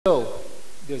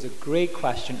there was a great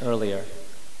question earlier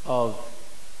of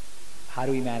how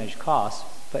do we manage costs,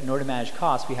 but in order to manage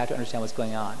costs, we have to understand what's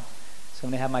going on. So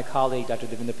I'm going to have my colleague, Dr.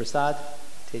 Davinder Parsad,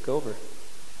 take over.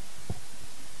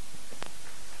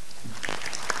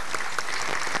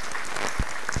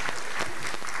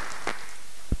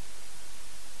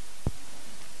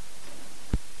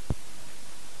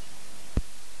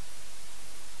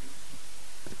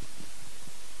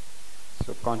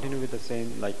 So continue with the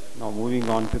same, like now moving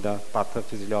on to the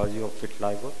pathophysiology of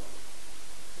vitiligo.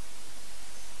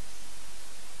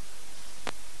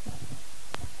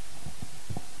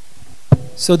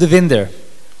 So Davinder,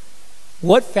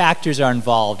 what factors are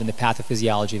involved in the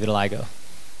pathophysiology of vitiligo?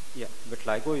 Yeah,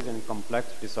 vitiligo is a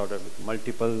complex disorder with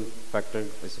multiple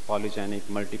factors. It's polygenic,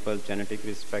 multiple genetic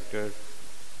risk factors.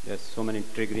 There's so many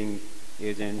triggering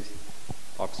agents.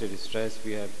 Oxidative stress,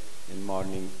 we have in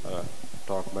morning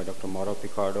talk by Dr. Mauro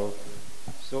Picardo.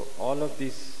 So all of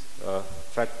these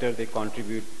factors, they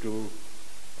contribute to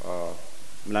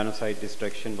melanocyte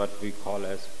destruction, what we call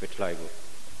as vitiligo.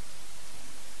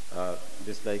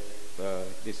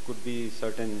 This could be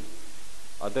certain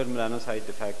other melanocyte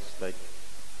defects like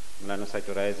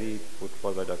melanocytorazy put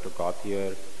forward by Dr.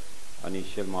 Gauthier,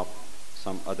 initial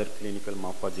some other clinical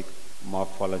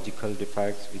morphological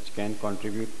defects which can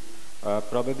contribute.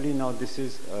 Probably now this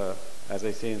is, as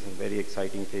I say, it's a very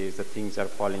exciting phase. The things are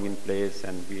falling in place,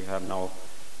 and we have now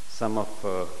some of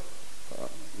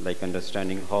like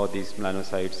understanding how these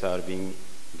melanocytes are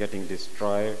getting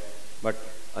destroyed. But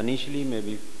initially,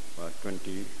 maybe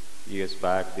 20 years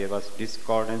back, there was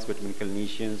discordance between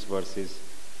clinicians versus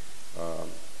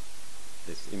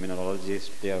this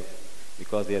immunologist.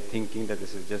 Because they are thinking that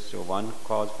this is just one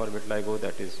cause for vitiligo,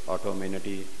 that is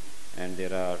autoimmunity, and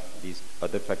there are these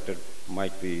other factors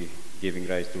might be giving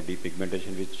rise to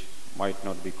depigmentation, which might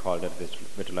not be called as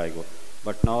vitiligo.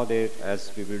 But now,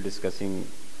 as we will be discussing,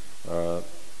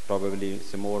 probably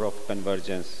some more of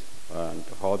convergence and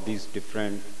how these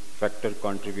different factors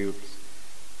contributes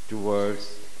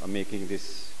towards making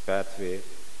this pathway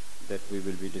that we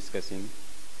will be discussing.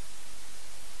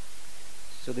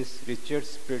 So this Richard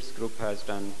Spritz's group has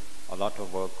done a lot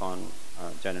of work on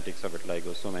genetics of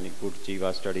vitiligo. So many good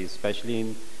Jiva studies,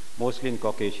 especially mostly in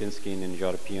Caucasian skin, in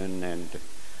European and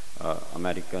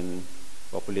American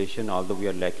population, although we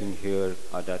are lacking here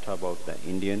data about the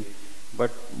Indian.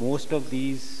 But most of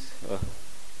these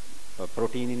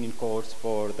protein encodes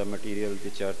for the material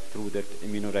which are through that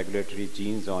immunoregulatory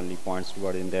genes only points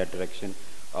toward in that direction,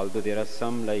 although there are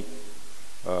some like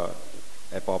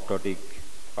apoptotic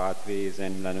pathways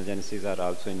and melanogenesis are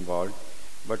also involved.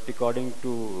 But according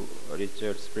to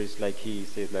Richard Spritz, like he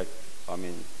says that, I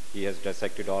mean, he has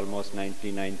dissected almost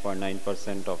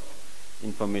 99.9% of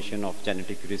information of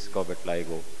genetic risk of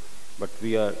vitiligo. But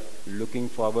we are looking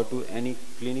forward to any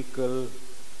clinical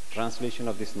translation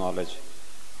of this knowledge,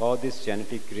 how this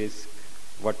genetic risk,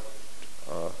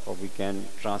 how we can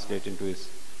translate into its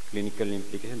clinical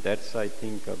implication. That's, I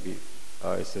think,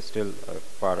 is still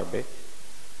far away.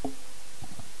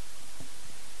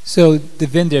 So,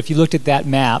 Davinder, if you looked at that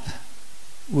map,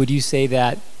 would you say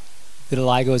that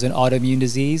vitiligo is an autoimmune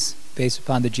disease based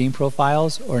upon the gene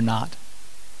profiles or not?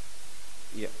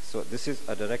 Yeah, so this is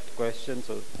a direct question.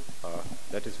 So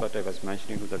that is what I was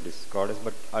mentioning to the discordance.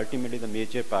 But ultimately, the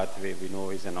major pathway we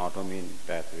know is an autoimmune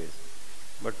pathways.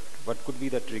 But what could be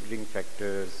the triggering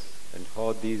factors and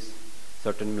how these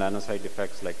certain melanocyte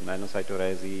effects like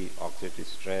melanocytorazy, oxidative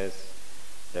stress,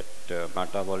 that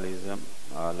metabolism,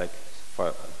 like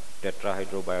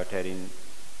tetrahydrobiopterin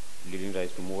leading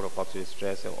rise to more of oxidative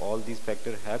stress. So all these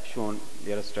factors have shown,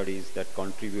 there are studies that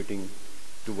contributing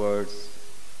towards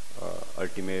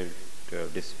ultimate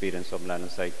disappearance of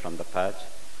melanocyte from the patch.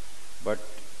 But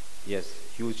yes,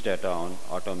 huge data on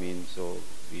autoimmune, so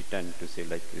we tend to say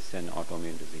like it's an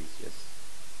autoimmune disease, yes.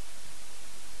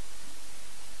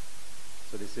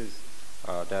 So this is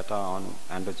data on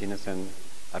endogenous and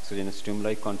exogenous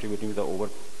stimuli contributing to the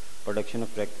overproduction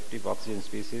of reactive oxygen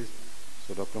species.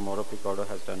 So Dr. Mauro Picardo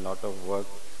has done a lot of work.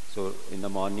 So in the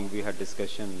morning we had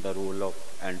discussion the role of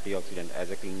antioxidant.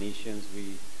 As a clinicians,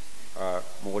 we are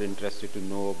more interested to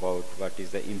know about what is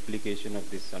the implication of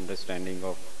this understanding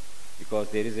of, because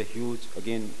there is a huge,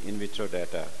 again, in vitro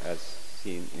data as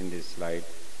seen in this slide,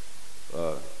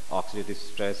 oxidative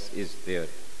stress is there.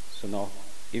 So now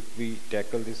if we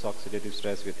tackle this oxidative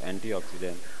stress with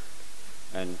antioxidant,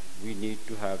 and we need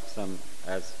to have some,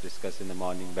 as discussed in the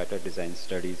morning, better design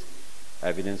studies,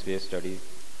 evidence-based studies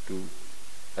to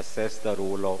assess the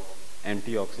role of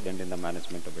antioxidant in the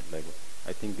management of vitiligo.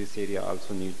 I think this area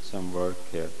also needs some work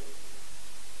here.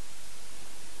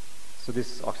 So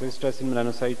this oxidative stress in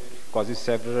melanocyte causes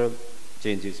several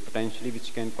changes potentially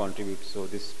which can contribute. So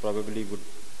this probably would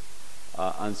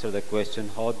answer the question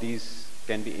how these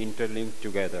can be interlinked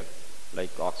together, like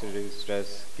oxidative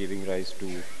stress giving rise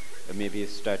to maybe a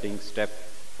starting step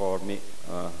for the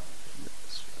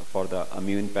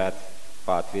immune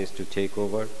pathways to take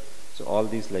over. So all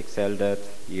these like cell death,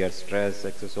 ER stress,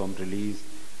 exosome release,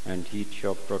 and heat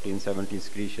shock protein 17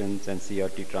 excretions and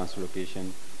CRT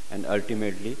translocation, and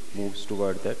ultimately moves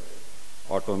toward that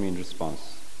autoimmune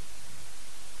response.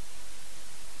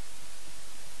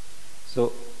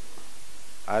 So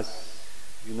as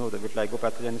you know, the vitiligo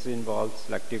pathogenesis involves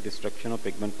selective destruction of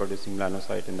pigment producing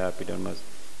melanocyte in the epidermis.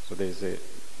 So there is a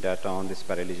data on this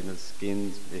perilesional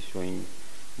skin. They're showing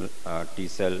T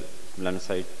cell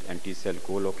melanocyte and T cell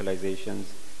co-localizations,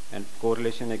 and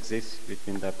correlation exists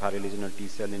between the perilesional T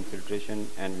cell infiltration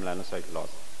and melanocyte loss.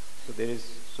 So there is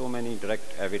so many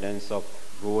direct evidence of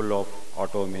role of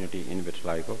autoimmunity in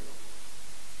vitiligo.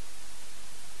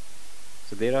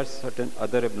 So there are certain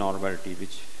other abnormality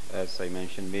which, as I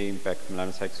mentioned, may impact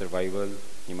melanocyte survival,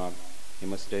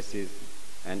 hemostasis,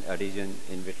 and adhesion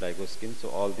in vitiligo skin. So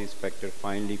all these factors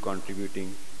finally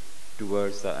contributing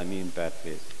towards the immune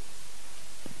pathways.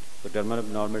 So dermal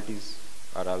abnormalities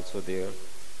are also there,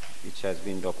 which has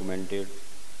been documented.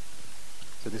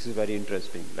 So this is very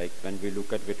interesting. Like when we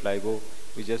look at vitiligo,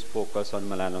 we just focus on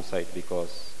melanocyte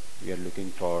because we are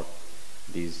looking for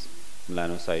these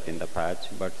melanocyte in the patch,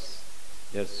 but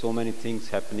there are so many things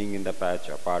happening in the patch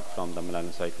apart from the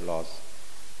melanocyte loss.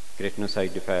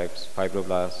 Keratinocyte defects,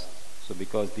 fibroblasts. So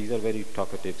because these are very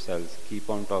talkative cells, keep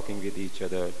on talking with each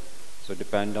other, so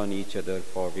depend on each other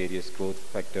for various growth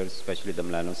factors, especially the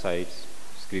melanocytes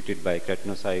secreted by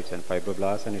keratinocytes and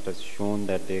fibroblasts, and it has shown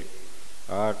that there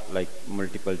are like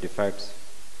multiple defects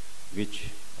which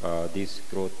these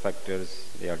growth factors,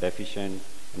 they are deficient.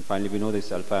 And finally we know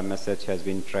this alpha MSH has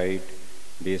been tried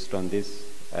based on this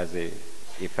as a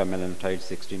afamelanotide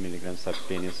 60 milligram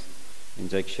subcutaneous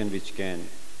injection, which can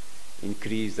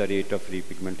increase the rate of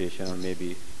repigmentation or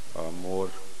maybe more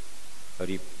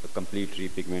complete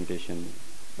repigmentation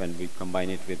when we combine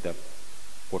it with the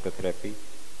phototherapy.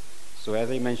 So as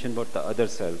I mentioned about the other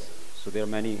cells, so there are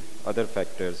many other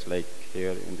factors, like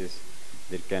here in this,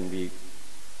 there can be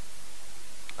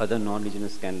other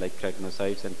non-lesionous scan like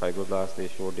keratinocytes and fibroblasts. They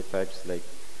show defects like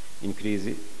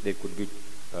increase, there could be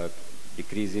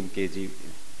decrease in Kg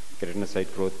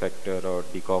keratinocyte growth factor or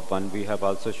DCOF1. We have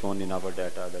also shown in our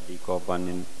data the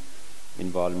DCOF1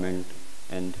 involvement,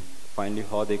 and finally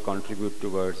how they contribute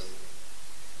towards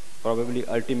probably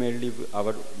ultimately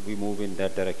we move in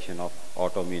that direction of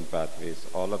autoimmune pathways.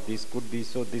 All of these could be,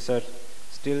 so these are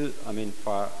still, I mean,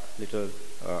 far little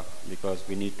because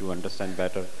we need to understand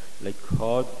better like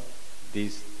how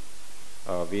these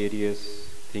various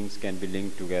things can be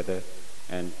linked together,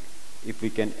 and if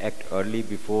we can act early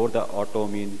before the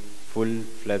autoimmune,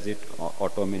 full-fledged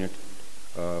autoimmune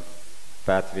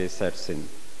pathway sets in.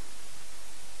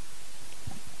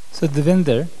 So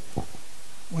Davinder,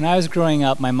 when I was growing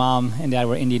up, my mom and dad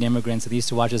were Indian immigrants, so they used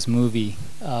to watch this movie,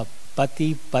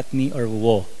 Pati, Patni or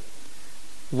Wo.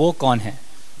 Wo kaun hai?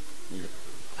 Yeah.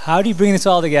 How do you bring this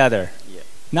all together? Yeah.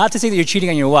 Not to say that you're cheating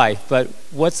on your wife, but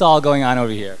what's all going on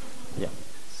over here? Yeah.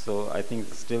 So I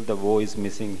think still the wo is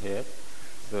missing here.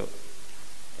 So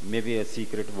maybe a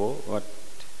secret wo, but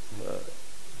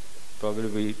probably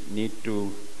we need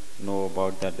to know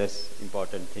about that. That's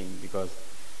important thing because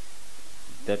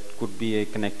that could be a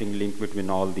connecting link between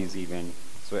all these events.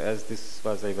 So as this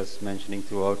was I was mentioning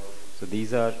throughout, so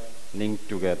these are linked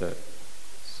together.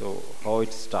 So how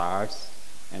it starts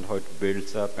and how it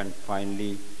builds up, and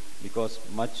finally, because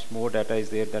much more data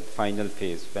is there, that final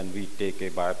phase when we take a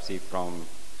biopsy from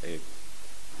a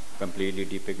completely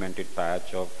depigmented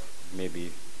patch of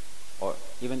maybe, or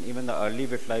even the early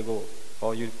vitiligo,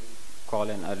 how you call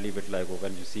an early vitiligo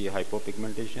when you see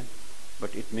hypopigmentation,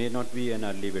 but it may not be an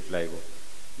early vitiligo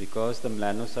because the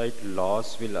melanocyte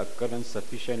loss will occur and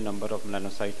sufficient number of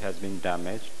melanocyte has been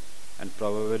damaged, and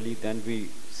probably then we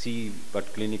see, but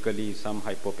clinically some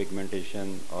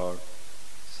hypopigmentation or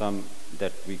some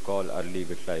that we call early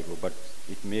vitiligo, but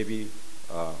it may be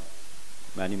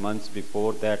many months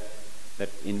before that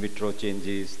in vitro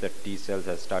changes, that T cells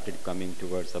have started coming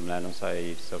towards the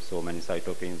melanocytes, or so many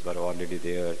cytokines were already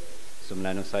there, so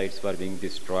melanocytes were being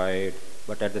destroyed,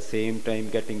 but at the same time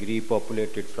getting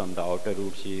repopulated from the outer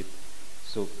root sheath.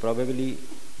 So probably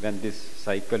when this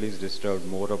cycle is disturbed,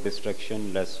 more of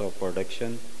destruction, less of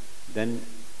production, then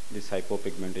this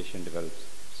hypopigmentation develops.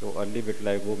 So early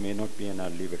vitiligo may not be an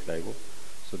early vitiligo.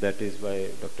 So that is why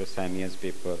Dr. Samia's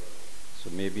paper. So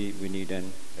maybe we need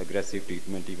an aggressive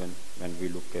treatment even when we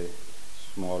look at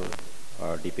small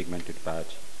depigmented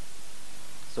patch.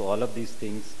 So all of these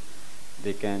things,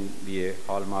 they can be a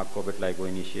hallmark of vitiligo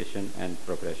initiation and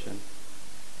progression.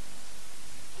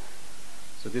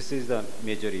 So this is the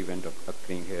major event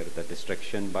occurring here, the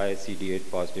destruction by CD8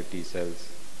 positive T cells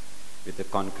with the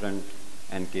concurrent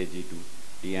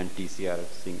NKG2D and TCR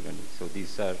synchrony. So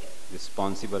these are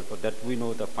responsible for that. We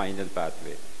know the final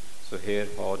pathway. So here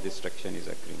how destruction is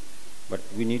occurring. But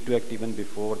we need to act even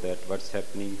before that, what's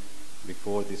happening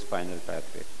before this final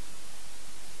pathway.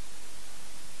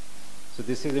 So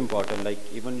this is important, like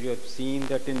even you have seen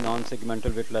that in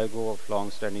non-segmental vitiligo of long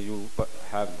standing, you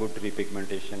have good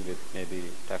repigmentation with maybe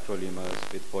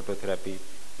tacrolimus, with phototherapy,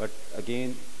 but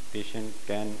again, patient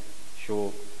can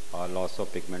show loss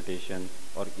of pigmentation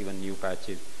or even new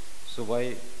patches. So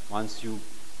why, once you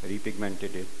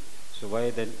repigmented it, so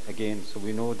why then again, so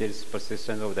we know there is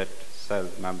persistence of that cell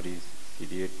memories,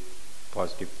 CD8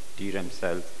 positive Trem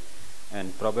cells,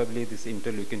 and probably this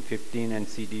interleukin 15 and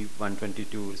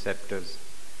CD122 receptors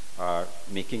are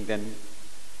making them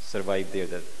survive there,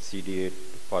 the CD8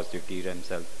 positive Trem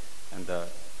cell. And the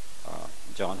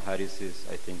John Harris is,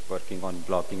 I think, working on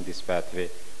blocking this pathway,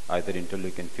 either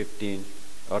interleukin 15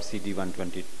 or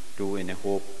CD122, in a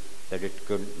hope that it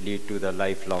could lead to the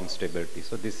lifelong stability.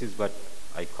 So this is what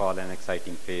I call an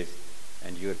exciting phase,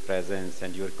 and your presence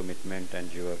and your commitment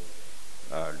and your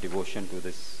devotion to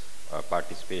this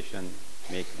participation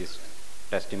make this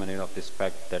testimonial of this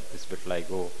fact that this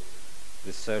vitiligo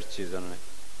research is on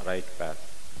a right path.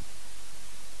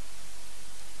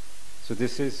 So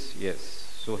this is, yes,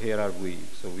 so here are we.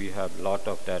 So we have a lot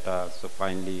of data. So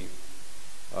finally,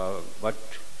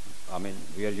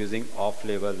 we are using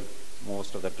off-label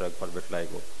most of the drug for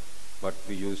vitiligo, but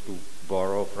we used to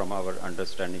borrow from our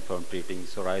understanding from treating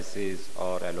psoriasis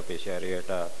or alopecia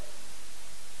areata.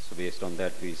 So based on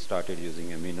that, we started using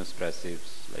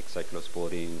immunosuppressives like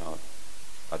cyclosporine or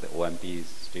other OMPs,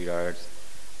 steroids,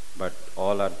 but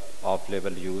all are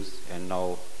off-label use. And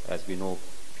now, as we know,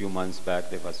 few months back,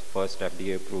 there was first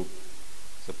FDA approved.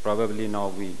 So probably now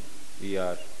we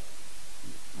are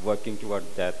working toward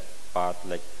that path,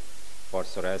 like for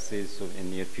psoriasis. So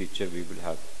in near future, we will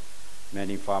have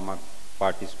many pharma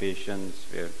participations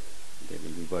where they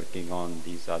will be working on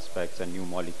these aspects, and new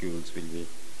molecules will be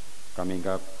coming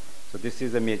up. So this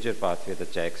is a major pathway, the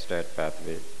JAK-STAT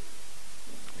pathway,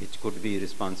 which could be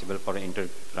responsible for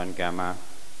interferon gamma,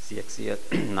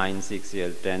 CXCL9,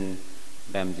 CXCL10,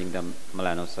 damaging the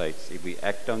melanocytes. If we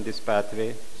act on this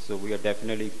pathway, so we are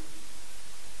definitely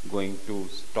going to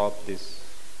stop this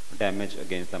damage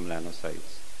against the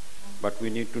melanocytes. But we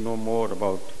need to know more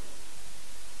about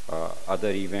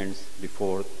other events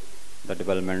before the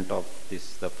development of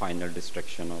this, the final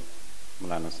destruction of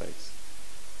melanocytes.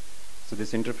 So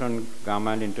this interferon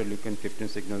gamma and interleukin 15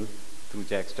 signal through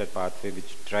JAK-STAT pathway,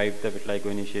 which drive the vitiligo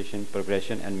initiation,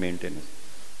 progression, and maintenance.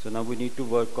 So now we need to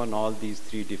work on all these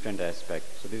three different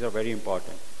aspects. So these are very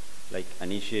important, like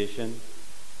initiation,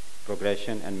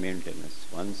 progression, and maintenance.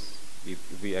 Once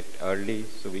we act early,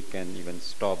 so we can even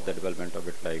stop the development of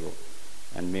vitiligo.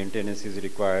 And maintenance is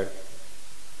required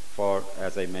for,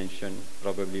 as I mentioned,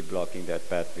 probably blocking that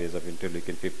pathways of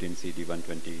interleukin 15,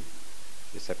 CD120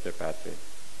 receptor pathway.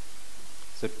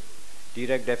 So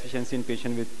Treg deficiency in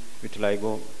patient with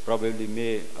vitiligo probably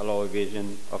may allow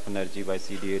evasion of energy by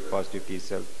CD8 positive T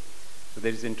cell. So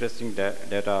there is interesting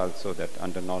data also that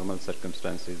under normal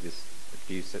circumstances, this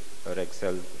Treg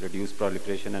cell reduce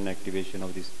proliferation and activation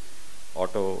of these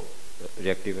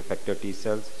auto-reactive effector T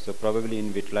cells. So probably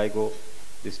in vitiligo,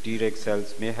 these Treg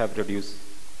cells may have reduced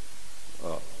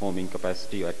homing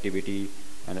capacity, activity,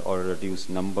 and or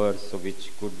reduced numbers, so which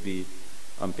could be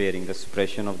impairing the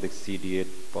suppression of the CD8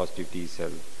 positive T cell.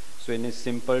 So in a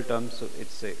simple terms, so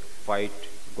it's a fight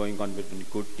going on between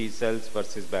good T cells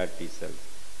versus bad T cells.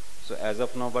 So as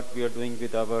of now, what we are doing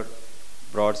with our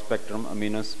broad spectrum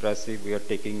immunosuppressive, we are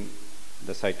taking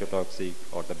the cytotoxic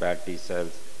or the bad T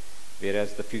cells,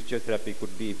 whereas the future therapy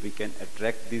could be if we can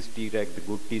attract these Treg, the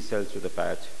good T cells, to the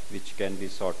patch, which can be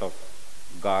sort of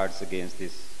guards against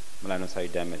this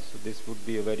melanocyte damage. So this would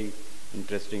be a very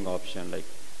interesting option. Like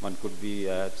one could be,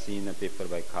 I have seen a paper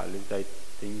by Khalid, I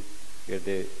think, where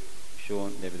they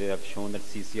have shown that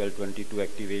CCL22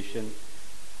 activation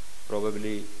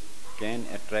probably can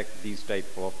attract these type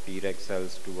of Treg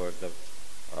cells toward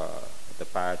the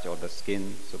patch or the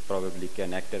skin, so probably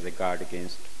can act as a guard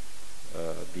against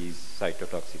these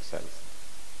cytotoxic cells.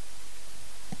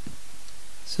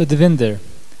 So Davinder,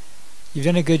 you've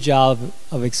done a good job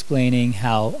of explaining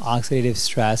how oxidative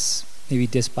stress, maybe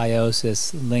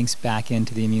dysbiosis, links back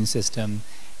into the immune system.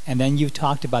 And then you've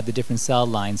talked about the different cell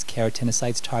lines,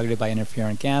 keratinocytes targeted by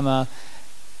interferon gamma,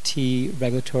 T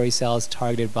regulatory cells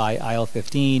targeted by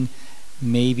IL-15,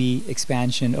 maybe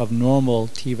expansion of normal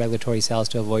T regulatory cells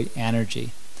to avoid anergy.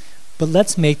 But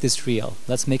let's make this real.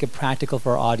 Let's make it practical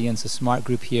for our audience, a smart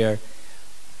group here.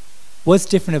 What's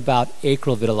different about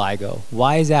acral vitiligo?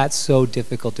 Why is that so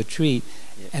difficult to treat?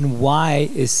 Yeah. And why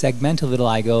is segmental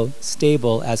vitiligo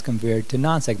stable as compared to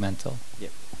non-segmental? Yeah.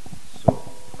 So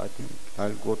I think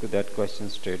I'll go to that question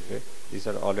straight away. These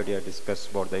are already I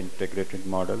discussed about the integrated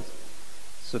models.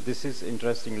 So this is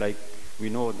interesting, like we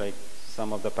know like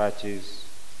some of the patches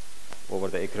over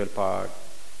the acral part,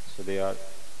 so they are,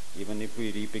 even if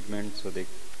we repigment, so they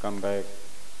come back,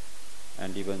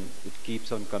 and even it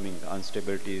keeps on coming. The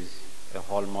instability is a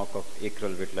hallmark of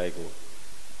acral vitiligo.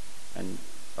 And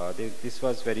this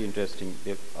was very interesting.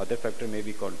 The other factor may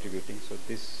be contributing. So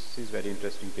this is very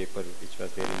interesting paper which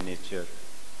was there in Nature,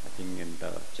 I think in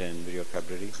the January or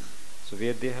February. So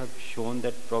where they have shown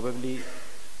that probably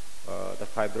the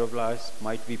fibroblasts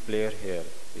might be player here,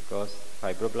 because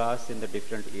fibroblasts in the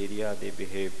different area, they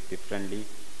behave differently,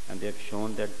 and they have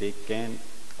shown that they can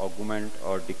augment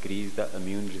or decrease the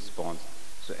immune response.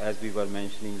 So as we were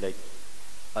mentioning, like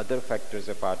other factors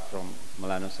apart from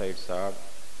melanocytes are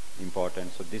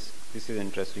important. So this is an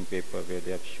interesting paper where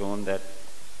they have shown that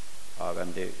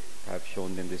when they have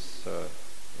shown in this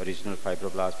original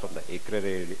fibroblast from the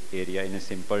acral area in a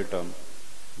simple term,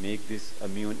 make this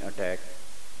immune attack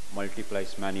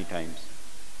multiplies many times,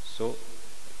 so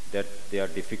that they are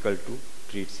difficult to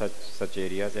treat such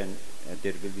areas, and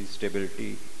there will be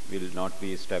stability will not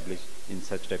be established in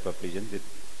such type of region with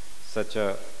such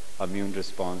a immune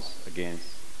response against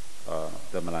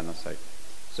the melanocyte.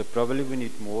 So probably we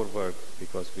need more work,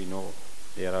 because we know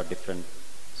there are different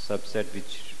subsets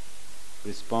which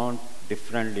respond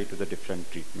differently to the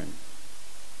different treatment.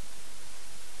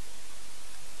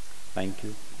 Thank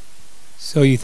you. So you